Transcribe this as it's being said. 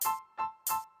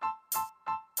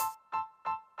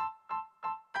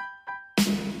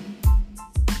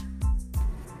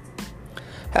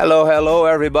Hello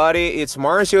everybody, it's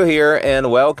Marcio here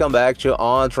and welcome back to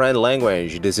On Trend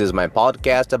Language. This is my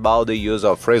podcast about the use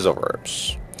of phrasal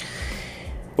verbs.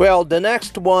 Well, the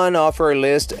next one of our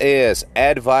list is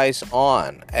advice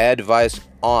on,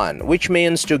 which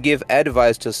means to give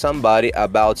advice to somebody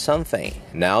about something.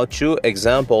 Now, two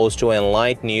examples to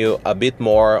enlighten you a bit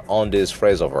more on this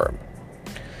phrasal verb.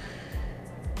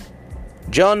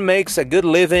 John makes a good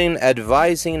living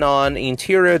advising on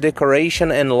interior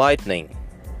decoration and lighting.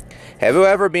 Have you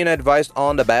ever been advised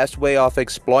on the best way of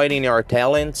exploiting your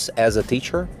talents as a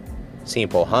teacher?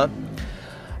 Simple, huh?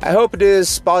 I hope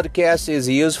this podcast is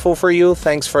useful for you.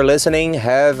 Thanks for listening.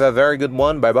 Have a very good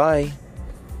one. Bye-bye.